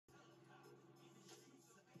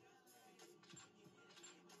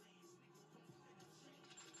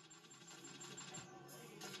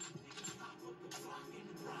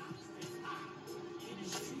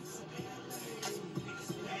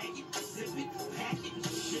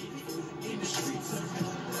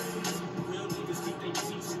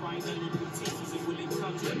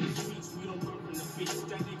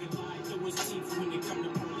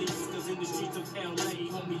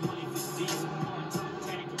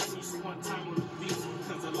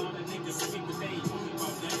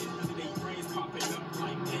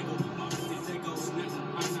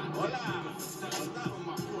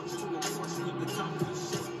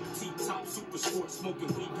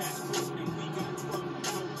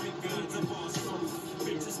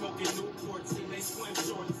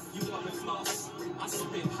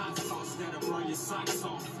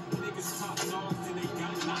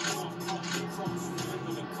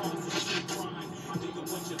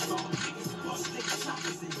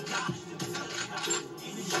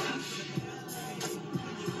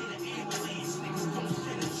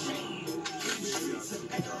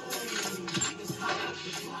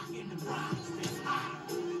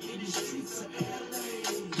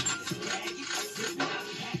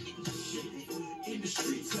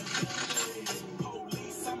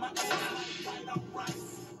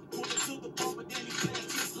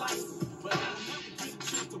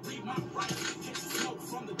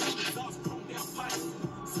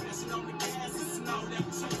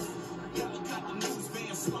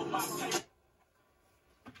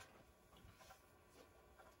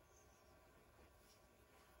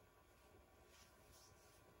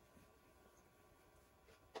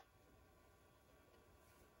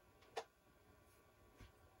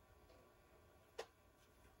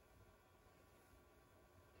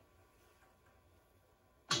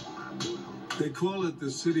They call it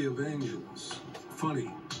the City of Angels.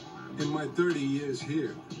 Funny, in my 30 years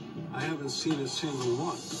here, I haven't seen a single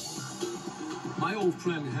one. My old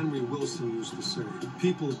friend Henry Wilson used to say,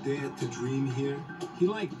 people dare to dream here. He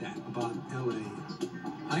liked that about L.A.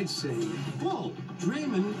 I'd say, bull,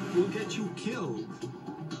 dreaming will get you killed.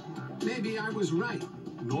 Maybe I was right.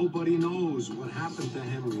 Nobody knows what happened to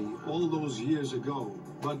Henry all those years ago.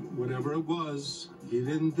 But whatever it was, he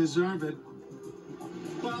didn't deserve it.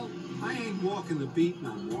 Well, I ain't walking the beat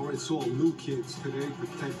no more. It's all new kids today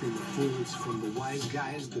protecting the fools from the wise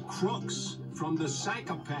guys, the crooks, from the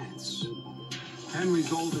psychopaths.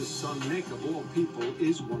 Henry's oldest son, Nick, of all people,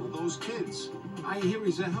 is one of those kids. I hear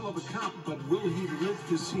he's a hell of a cop, but will he live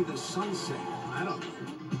to see the sunset? I don't know.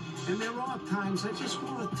 And there are times I just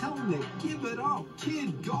want to tell Nick, give it up,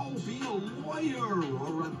 kid, go be a lawyer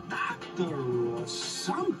or a doctor or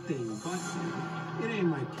something, but it ain't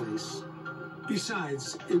my place.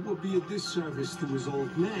 Besides, it would be a disservice to his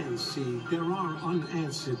old man. See, there are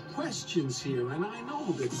unanswered questions here, and I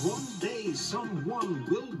know that one day someone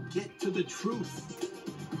will get to the truth.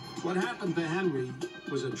 What happened to Henry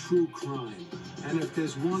was a true crime, and if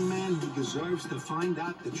there's one man who deserves to find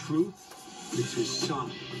out the truth, it's his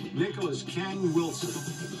son, Nicholas Kang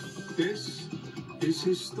Wilson. This is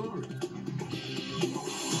his story.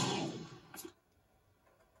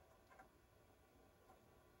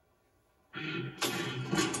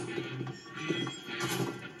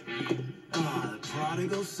 Ah, the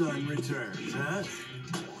prodigal son returns, huh?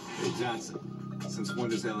 Hey, Johnson, since when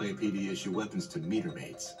does LAPD issue weapons to meter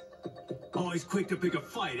maids? Always quick to pick a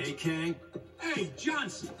fight, eh, Kang? Hey,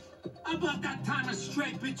 Johnson, how about that time a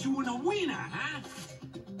stray bit you in a wiener, huh?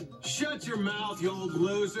 Shut your mouth, you old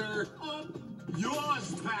loser. Oh,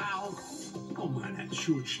 yours, pal. Oh, man, that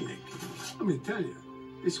chooch, Nick. Let me tell you,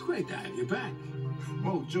 it's great to have you back.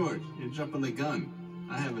 Whoa, George, you're jumping the gun.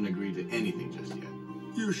 I haven't agreed to anything just yet.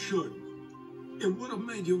 You should. It would have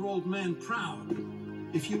made your old man proud.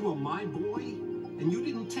 If you were my boy, and you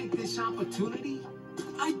didn't take this opportunity,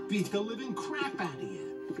 I'd beat the living crap out of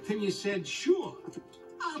you. Till you said, sure,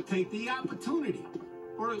 I'll take the opportunity.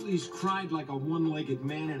 Or at least cried like a one-legged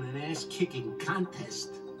man in an ass-kicking contest.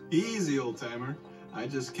 Easy, old-timer. I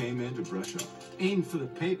just came in to brush up. Aim for the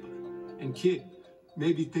paper. And kid,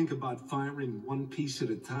 maybe think about firing one piece at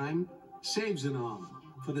a time. Saves an arm.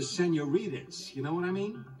 For the senoritas, you know what I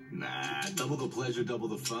mean? Nah, double the pleasure, double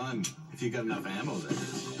the fun. If you got enough ammo, that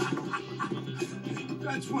is.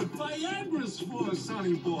 That's what Viagra's for,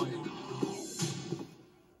 sonny boy.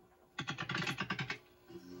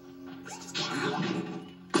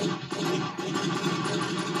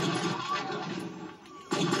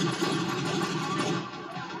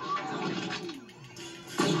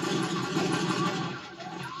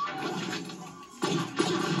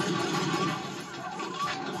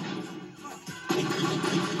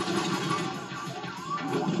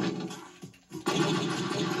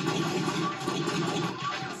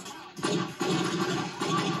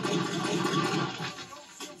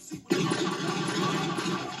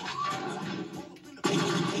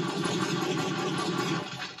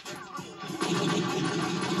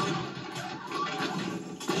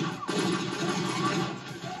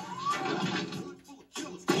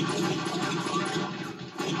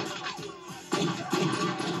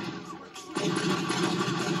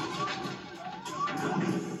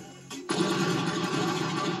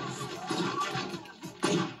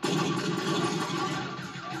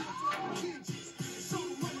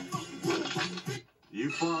 You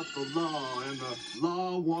fought the law, and the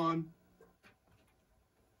law won.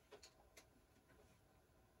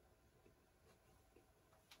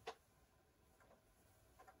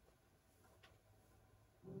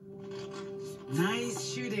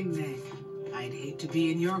 Nice shooting, Nick. I'd hate to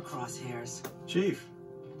be in your crosshairs. Chief,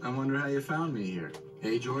 I wonder how you found me here.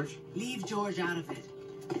 Hey, George? Leave George out of it.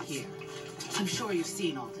 Here. I'm sure you've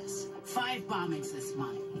seen all this. 5 bombings this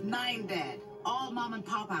month. 9 dead. All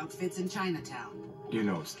mom-and-pop outfits in Chinatown. You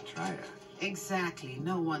know it's the triad. Exactly.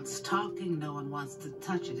 No one's talking. No one wants to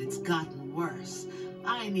touch it. It's gotten worse.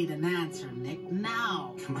 I need an answer, Nick.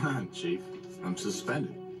 Now. Come on, Chief. I'm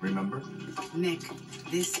suspended. Remember? Nick,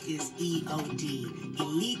 this is EOD,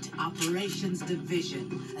 Elite Operations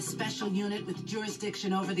Division, a special unit with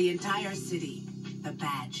jurisdiction over the entire city. The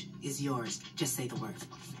badge is yours. Just say the word.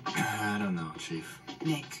 I don't know, Chief.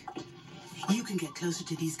 Nick, you can get closer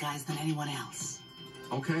to these guys than anyone else.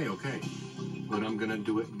 Okay. But I'm gonna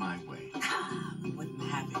do it my way. Wouldn't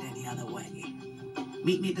have it any other way.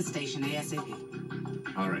 Meet me at the station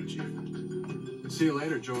ASAP. All right, Chief. See you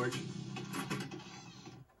later, George.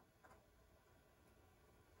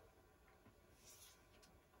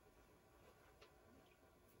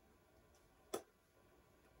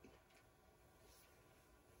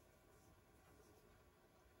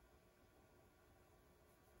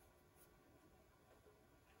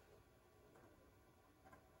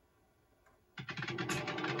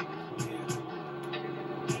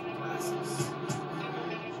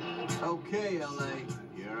 Okay, LA,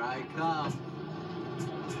 here I come.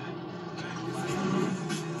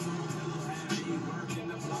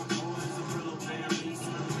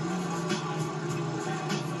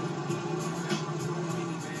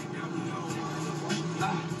 I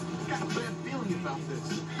got a bad feeling about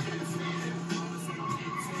this.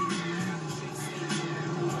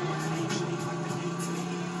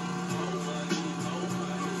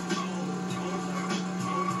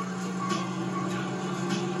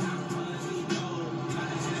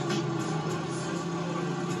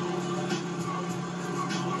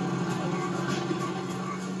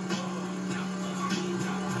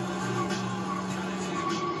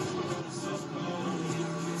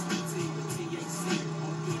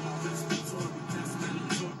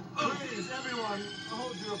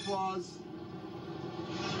 Hold your applause.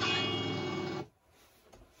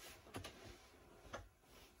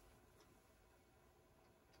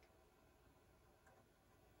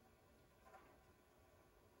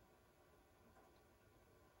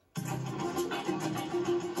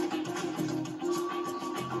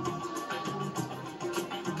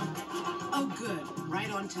 Oh, good. Right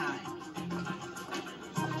on time.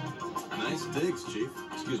 Nice digs, Chief.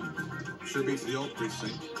 Excuse me. Sure beats the old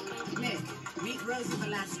precinct. Nick, meet Rosie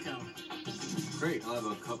Velasco. Great. I'll have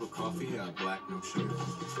a cup of coffee, black, no sugar.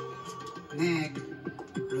 Nick,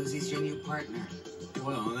 Rosie's your new partner.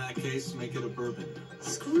 Well, in that case, make it a bourbon.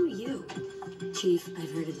 Screw you. Chief,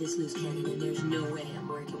 I've heard of this loose cannon, and there's no way I'm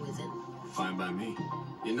working with him. Fine by me.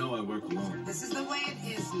 You know I work alone. This is the way it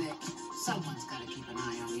is, Nick. Someone's got to keep an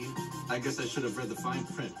eye on you. I guess I should have read the fine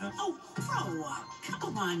print, huh? Oh, grow up.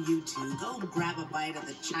 Come on, you two. Go grab a bite of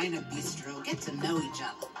the China Bistro. Get to know each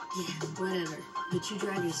other. Yeah, whatever. But you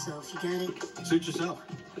drive yourself, you got it? Suit yourself.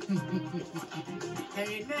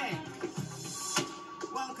 Hey, Nick.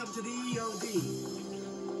 Welcome to the EOD.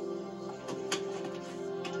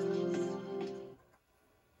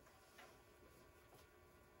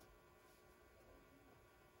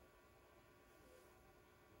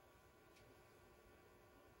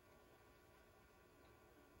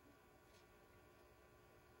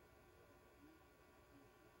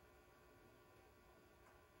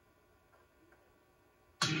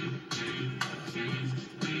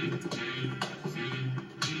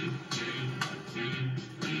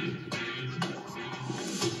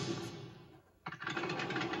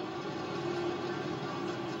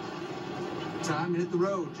 Time to hit the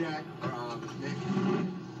road, Jack. Nick.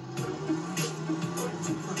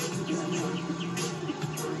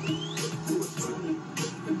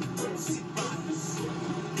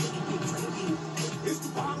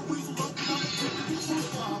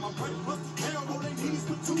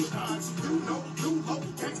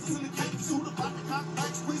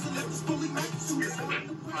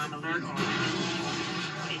 Crime alert on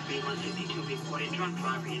 3152 reported drunk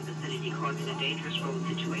robbery in vicinity causing a dangerous road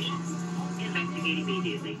situation. Investigate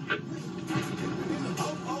immediately.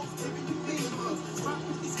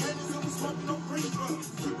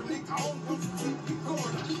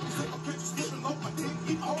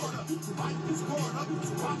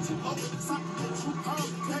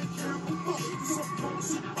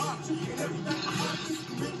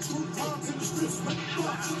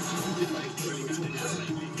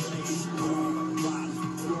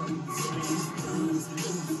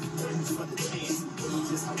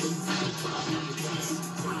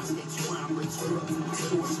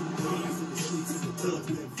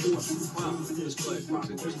 Wow, this place looks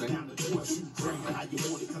interesting.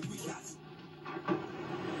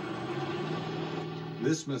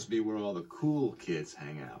 This must be where all the cool kids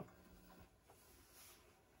hang out.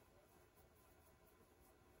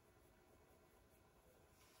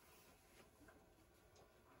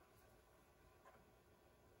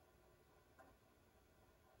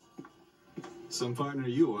 Some partner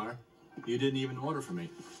you are. You didn't even order for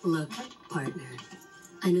me. Look, partner,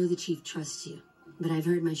 I know the chief trusts you, but I've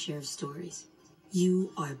heard my share of stories.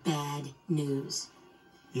 You are bad news.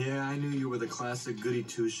 Yeah, I knew you were the classic goody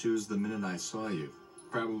two-shoes the minute I saw you.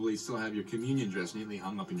 Probably still have your communion dress neatly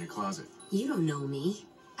hung up in your closet. You don't know me.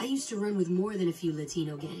 I used to run with more than a few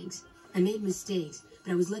Latino gangs. I made mistakes,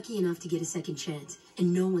 but I was lucky enough to get a second chance,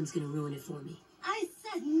 and no one's gonna ruin it for me. I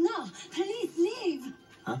said no. Please leave.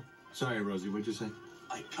 Huh? Sorry, Rosie, what'd you say?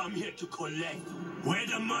 I come here to collect. Where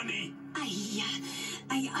the money?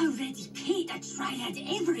 I already paid a triad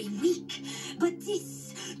every week, but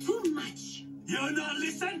this too much. You not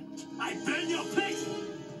listen? I burn your place.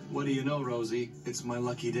 What do you know, Rosie? It's my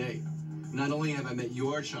lucky day. Not only have I met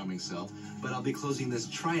your charming self, but I'll be closing this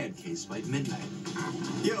triad case by midnight.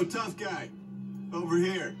 Yo, tough guy. Over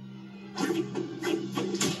here.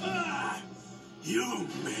 Ah, you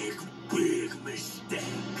make big mistake.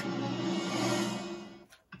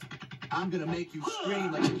 I'm gonna make you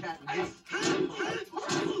scream like a cat in heat.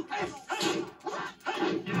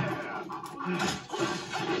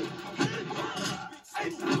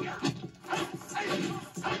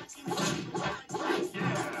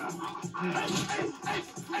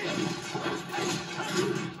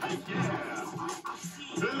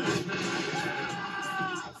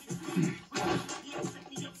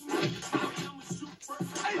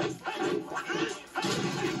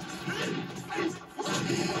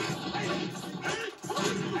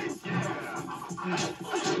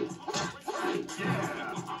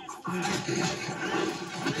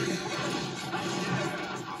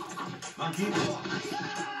 Monkey,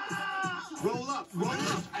 roll up,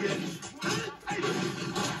 bitch.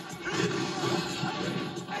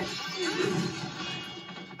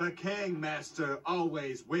 The Kang Master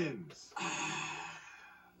always wins.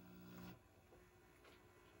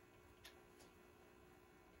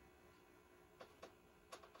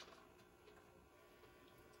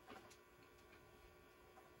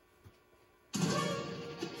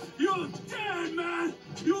 You're dead, man!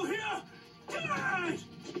 You hear? Dead!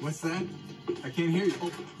 What's that? I can't hear you.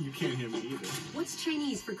 Oh, you can't hear me either. What's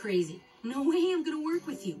Chinese for crazy? No way I'm gonna work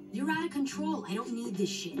with you. You're out of control. I don't need this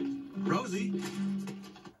shit. Rosie?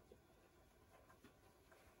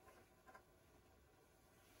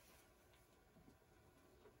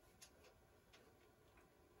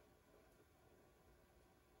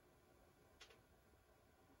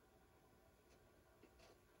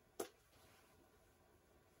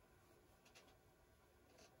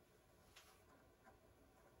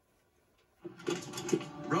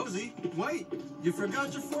 Rosie, wait! You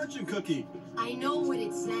forgot your fortune cookie. I know what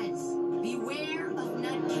it says. Beware of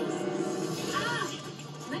nutcases. Ah!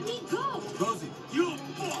 Let me go! Rosie, You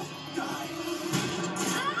both die!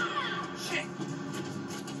 Ah! Shit!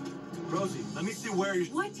 Rosie, let me see where you...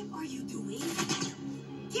 What are you doing?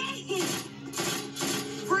 Get him!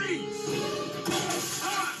 Freeze!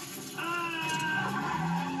 Ah! Ah!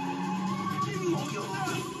 Give me all your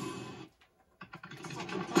life!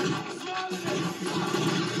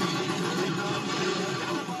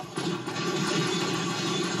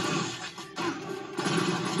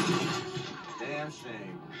 Damn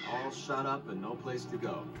shame. All shut up and no place to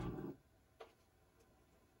go.